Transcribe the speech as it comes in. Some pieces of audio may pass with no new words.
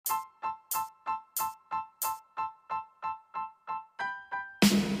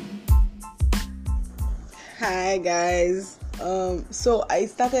Hi guys. So I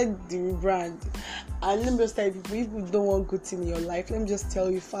started the rebrand, and let me just tell you, people don't want good thing in your life. Let me just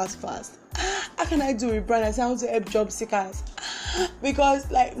tell you fast. How can I do rebrand? I sound to help job seekers because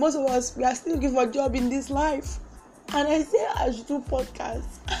like most of us, we are still looking for a job in this life. And I say I should do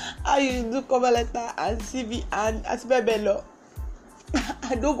podcasts, I should do cover letter and CV and Asibebelo.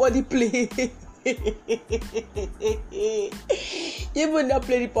 And nobody play. Even not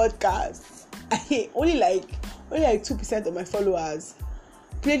play the podcast. only like 2% of my followers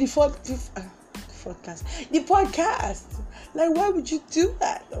play the podcast. The podcast. Like, why would you do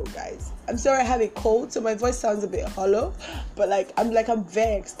that, though, guys? I'm sorry, I have a cold, so my voice sounds a bit hollow. But I'm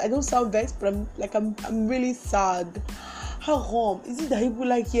vexed. I don't sound vexed, but I'm really sad. How come? Is it that people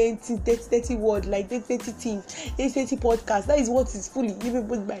like hearing dirty word, like dirty thing, dirty podcast? That is what is fully. Even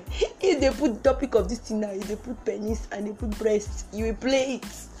put by. If they put the topic of this thing now, if they put penis and they put breast, you will play it.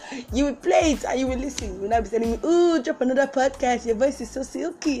 You will play it and you will listen. You will not be telling me, "Ooh, drop another podcast. Your voice is so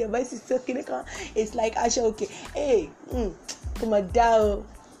silky. Your voice is silky." It's like Asha. Okay, hey, come on down.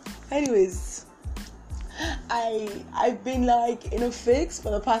 Anyways, I've been fix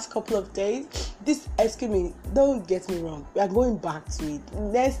for the past couple of days. Excuse me, don't get me wrong. We are going back to it.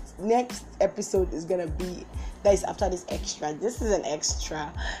 Next episode is gonna be that is after this extra. This is an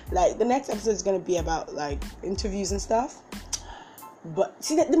extra. Like the next episode is gonna be about like interviews and stuff. But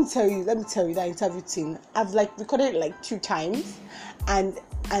see, let me tell you that interview thing. I've recorded it 2 times, and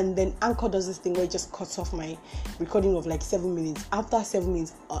then Anchor does this thing where it just cuts off my recording of 7 minutes. After 7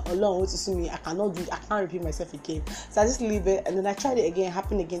 minutes, Allah wants to see me. I cannot do it. I can't repeat myself again. So I just leave it, and then I tried it again.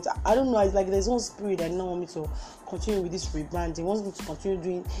 Happened again. So I don't know. It's like there's one spirit that doesn't want me to continue with this rebranding. It wants me to continue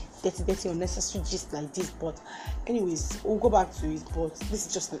doing dirty, unnecessary gist like this. But anyways, we'll go back to it. But this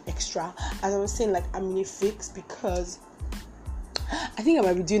is just an extra. As I was saying, I'm in a fix because I think I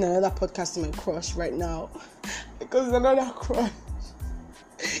might be doing another podcast to my crush right now because it's another crush.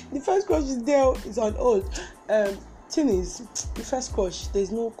 The first crush is there, is on hold. Thing is, the first crush, there's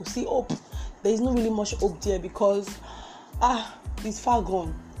no hope. There is no really much hope there because it's far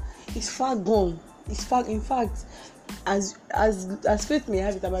gone. In fact, as fate may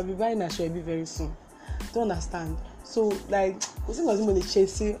have it, I might be buying a Ashwebi very soon. Don't understand. So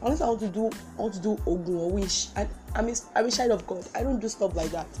chasing, unless I want to do Ogun or wish. I'm a child of God. I don't do stuff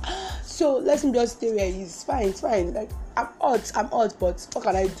like that. So let him just stay where he is. It's fine. I'm odd, but what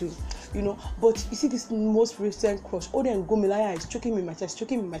can I do? But you see this most recent crush. Oden Gomilaya is choking me in my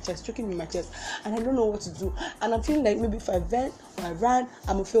chest, and I don't know what to do. And I'm feeling like maybe if I vent or I ran,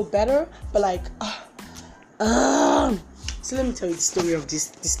 I'm gonna feel better. But so let me tell you the story of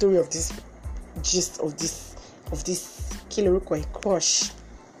this gist of this Kilorukoi crush.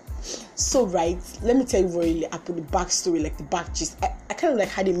 So right, let me tell you really, I put the backstory, the back gist. I kind of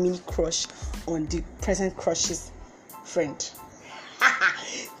had a mini crush on the present crush's friend.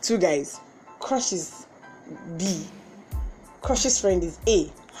 2 guys. Crush is B. Crush's friend is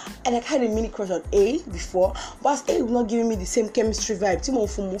A. And I had a mini crush on A before, but A was not giving me the same chemistry vibe.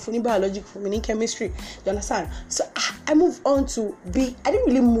 For biological, for me chemistry. You understand? So I moved on to B. I didn't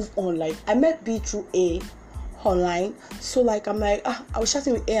really move on. I met B through A online. So I was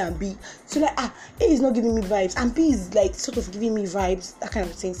chatting with A and B. So A is not giving me vibes, and B is sort of giving me vibes, that kind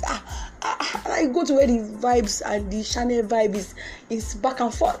of things. I go to where the vibes and the channel vibe is back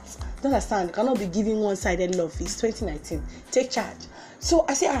and forth. Don't understand? You cannot be giving one-sided love. It's 2019. Take charge. So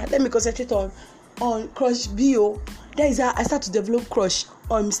I say, let me concentrate on crush B. That is how I start to develop crush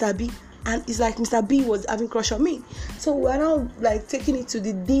on Mr. B. And it's like Mr. B was having crush on me. So we're now taking it to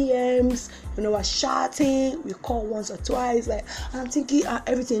the DMs, we're chatting, we call once or twice, and I'm thinking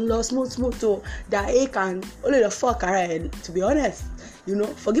everything lost smooth to that A can only the fuck around, to be honest.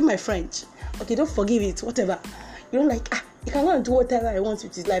 Forgive my French. Okay, don't forgive it, whatever. He cannot do whatever he wants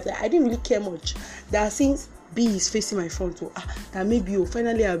with his life. I didn't really care much. That since B is facing my front, that maybe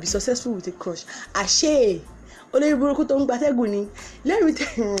finally I'll be successful with a crush. Ashe. Let me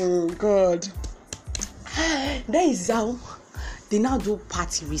tell you, God. That is how they now do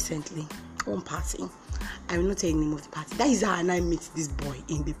party recently. One party. I will not tell you the name of the party. That is how I met this boy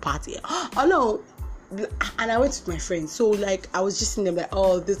in the party. Oh no. And I went with my friends. So I was just seeing them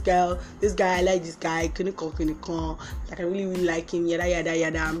this guy, I like this guy. Can you call? I really, really like him. Yada.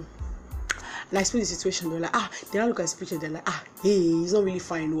 And I explained the situation. They're they now look at the picture. They're hey, he's not really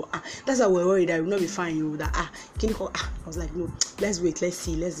fine. That's how we're worried that he will not be fine. Can you call? I was like, no, let's wait, let's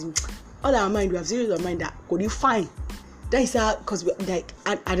see. All our mind, we have zeros of mind that could you fine. That is how, because I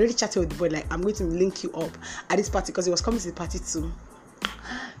already chatted with the boy. I'm going to link you up at this party because he was coming to the party too.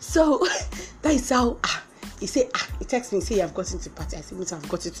 So that is how he said, he text me and say you have gotten to the party. I say, me too, I've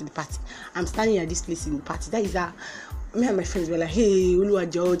gotten to the party. I'm standing at this place in the party. That is how me and my friends were like, hey,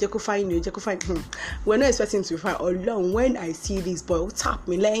 Uluwajo, Jeko find you, Jeko find him. We're not expecting to find alone. When I see this boy, tap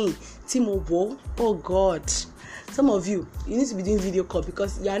me laying, Timo, oh God. Some of you need to be doing video call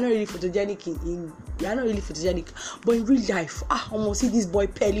because you are not really photogenic but in real life, almost see this boy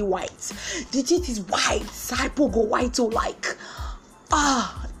pearly white. The teeth is white, hypo go white, so like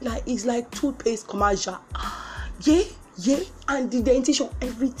it's like toothpaste commercial. Yeah, and the dentition,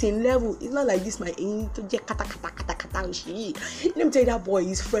 everything level. It's not like this. My to get kata shit. Let me tell you, that boy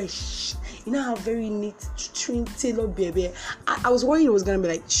is fresh. You know how very neat, trim, tailored baby. I was worried it was gonna be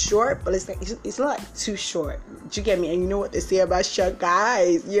like short, but it's like it's not like too short. Do you get me? And you know what they say about short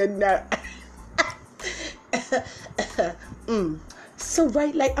guys? You know. So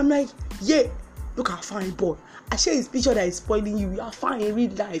right, like I'm like, yeah, look how fine boy. I share his picture that is spoiling you. You are fine in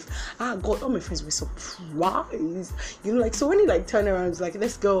real life. God, all my friends were surprised. You know, like, so when he like turn around, it's like,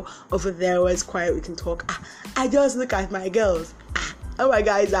 let's go over there where it's quiet, we can talk. I just look at my girls. Oh my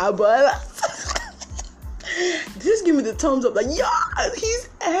guys are ballers. Just give me the thumbs up, like, yeah, he's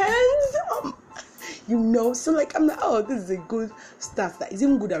handsome. You know, so like, I'm like, oh, this is a good start. That is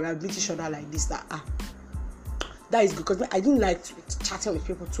even good that we have met each other like this. That is good because I didn't like chatting with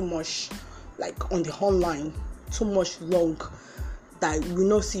people too much, like on the online. Too much long that we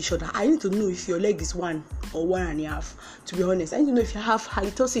not see each other. I need to know if your leg is 1 or 1.5. To be honest, I need to know if you have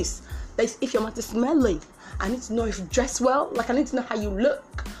halitosis. That is, if your mouth is smelling. I need to know if you dress well. Like, I need to know how you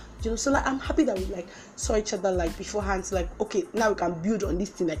look. You know, so like I'm happy that we like saw each other like beforehand. So like, okay, now we can build on this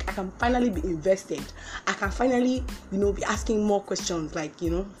thing. Like, I can finally be invested. I can finally, you know, be asking more questions. Like,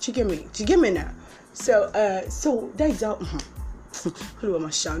 you know, you get me now. So that is how.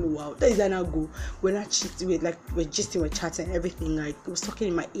 Wow, that is how I go. We're not cheating, we're gisting, we're chatting, everything. Like, he was talking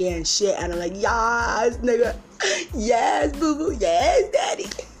in my ear and shit, and I'm like, yes, nigga, yes, boo boo, yes, daddy.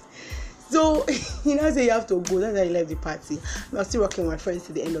 So you know, say you have to go. That's why I left the party. I was still working with my friends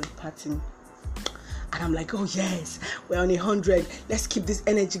to the end of the party, and I'm like, oh yes, we're on 100. Let's keep this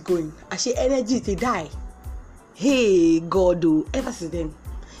energy going. Actually, energy to die. Hey God, ever since then,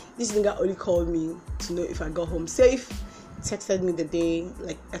 this nigga only called me to know if I got home safe. Texted me the day,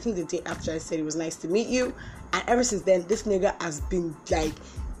 like I think the day after I said it was nice to meet you, and ever since then this nigga has been like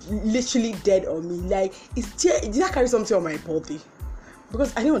literally dead on me. Like, did I carry something on my body?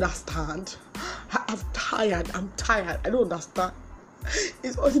 Because I don't understand. I'm tired. I don't understand.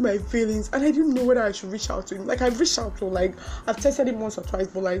 It's only my feelings, and I didn't know whether I should reach out to him. Like, I've reached out to, like, I've texted him once or twice,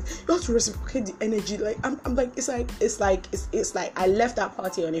 but like, you have to reciprocate the energy. Like, I'm like, it's like I left that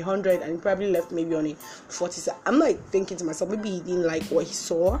party on 100 and he probably left maybe on a 40. So I'm like thinking to myself, maybe he didn't like what he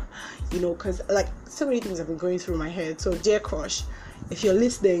saw, you know, because like so many things have been going through my head. So dear crush, if you're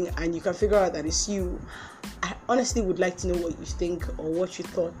listening and you can figure out that it's you, I honestly would like to know what you think or what you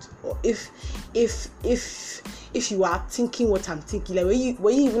thought, or if you are thinking what I'm thinking. Like,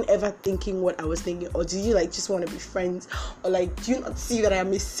 were you even ever thinking what I was thinking, or do you like just want to be friends, or like do you not see that I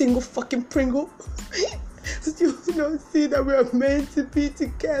am a single fucking Pringle? Do you not see that we are meant to be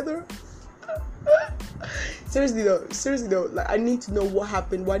together? Seriously though, like I need to know what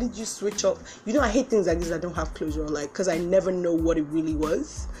happened. Why did you switch up? You know, I hate things like this that don't have closure, like, because I never know what it really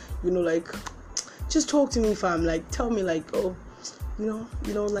was. You know, like, just talk to me, fam. Like, tell me, like, oh, you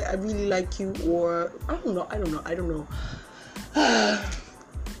know, like, I really like you, or I don't know. I'm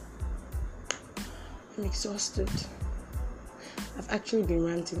exhausted. I've actually been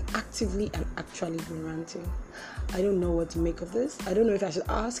ranting, actively and actually been ranting. I don't know what to make of this. I don't know if I should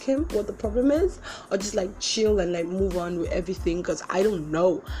ask him what the problem is, or just like chill and like move on with everything, because I don't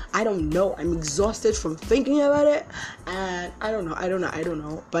know. I'm exhausted from thinking about it, and I don't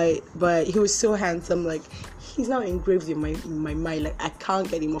know. But he was so handsome. Like, he's now engraved in my mind. Like, I can't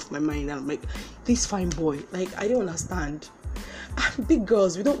get him off my mind. And I'm like, this fine boy. Like, I don't understand. Big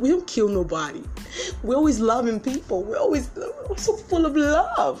girls, we don't kill nobody. We're always loving people. We're so full of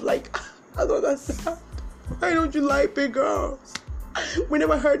love. Like, I don't understand. Why don't you like big girls? We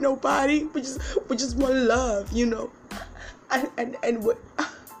never hurt nobody. We just want love, you know. And we're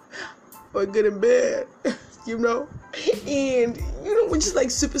good in bed, you know. And you know, we're just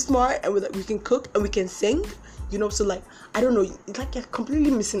like super smart, and we can cook and we can sing, you know. So like, I don't know, it's like you're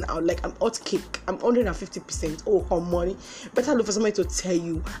completely missing out. Like, I'm out kick. I'm 150%. Oh, how money. Better look for somebody to tell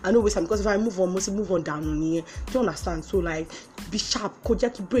you. I know because if I move on, move on down on here. Do you understand? So like, be sharp.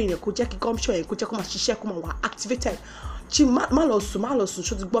 Kojaki brain, Kojaki gumption, Kojaki mashisha kuma activated. Chi malosu.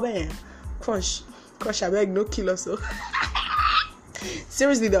 Should the crush. I beg, no kill us. So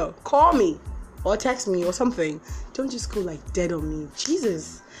seriously though, call me or text me or something. Don't just go like dead on me.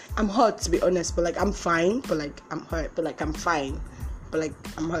 Jesus. I'm hurt, to be honest, but like I'm fine, but like I'm hurt, but like I'm fine, but like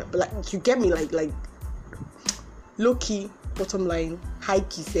I'm hurt, but like you get me, like low key, bottom line, high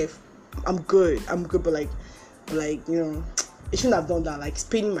key safe. I'm good, but like you know, it shouldn't have done that. Like it's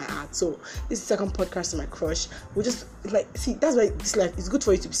paining my heart. So this is the second podcast to my crush. We just like see, that's why this life is good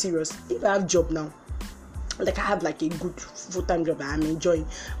for you to be serious. If I have job now, like I have like a good full-time job that I'm enjoying,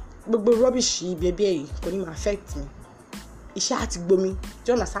 but rubbish, baby, couldn't affect me. Iṣẹ́ àti gbomi,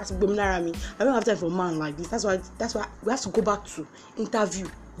 do you understand? Àti gbomi lára mi. I don't have time for a man like this. That's why we have to go back to interview.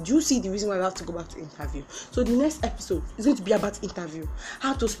 Do you see the reason why we have to go back to interview? So the next episode is going to be about interview.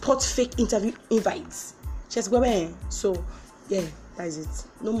 How to spot fake interview invites. So yeah, that is it.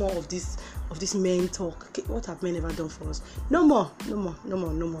 No more of this men talk. Okay, what have men ever done for us? No more. We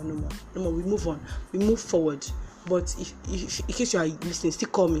move on. We move forward. But if in case you are listening, still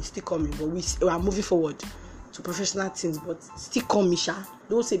call me. But we are moving forward to professional things, but still call me, Sha.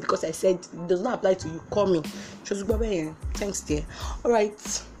 Don't say because I said it does not apply to you. Call me. Thanks, dear.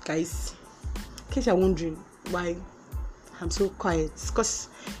 Alright, guys. In case you're wondering why I'm so quiet, it's because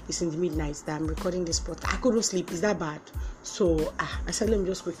it's in the midnight that I'm recording this podcast. I couldn't sleep. Is that bad? So I said let me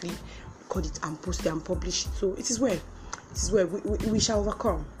just quickly record it and post it and publish it. So it is well. We shall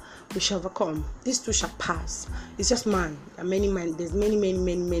overcome. These two shall pass. It's just man. There are many men. There's many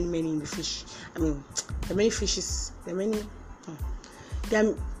in the fish. I mean, there are many fishes. There are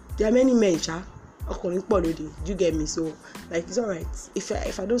many men, Cha. Do you get me? So like it's alright.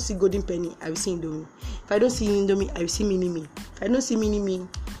 If I don't see golden penny, I will see Indomie. If I don't see Indomie, I will see mini me. If I don't see mini me,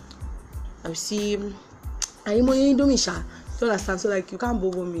 I will see Indomie, Sha. You understand? So like you can't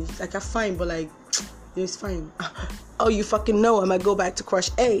bubble me. Like you're fine, but like it's fine. Oh, you fucking know I might go back to crush.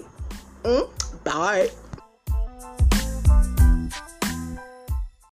 Hey. Bye.